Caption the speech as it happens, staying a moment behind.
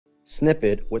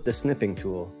Snippet with the Snipping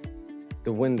Tool.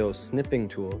 The Windows Snipping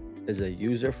Tool is a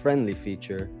user-friendly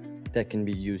feature that can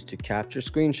be used to capture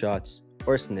screenshots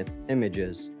or snip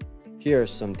images. Here are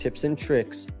some tips and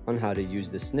tricks on how to use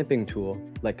the Snipping Tool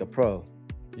like a pro.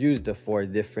 Use the 4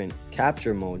 different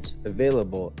capture modes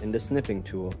available in the Snipping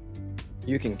Tool.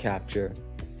 You can capture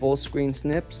full screen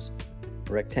snips,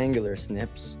 rectangular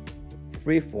snips,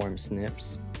 freeform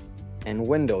snips, and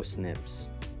window snips.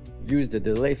 Use the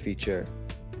delay feature.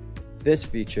 This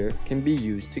feature can be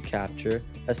used to capture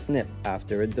a snip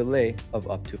after a delay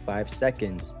of up to 5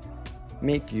 seconds.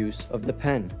 Make use of the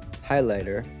pen,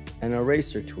 highlighter, and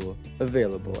eraser tool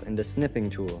available in the Snipping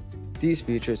Tool. These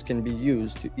features can be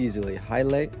used to easily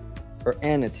highlight or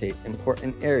annotate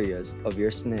important areas of your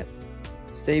snip.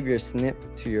 Save your snip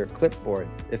to your clipboard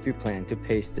if you plan to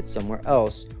paste it somewhere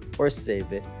else or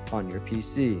save it on your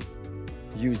PC.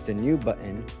 Use the New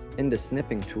button in the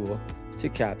Snipping Tool to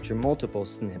capture multiple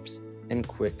snips in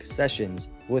quick sessions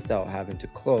without having to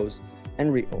close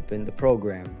and reopen the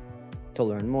program. To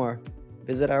learn more,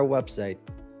 visit our website,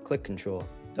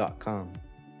 ClickControl.com.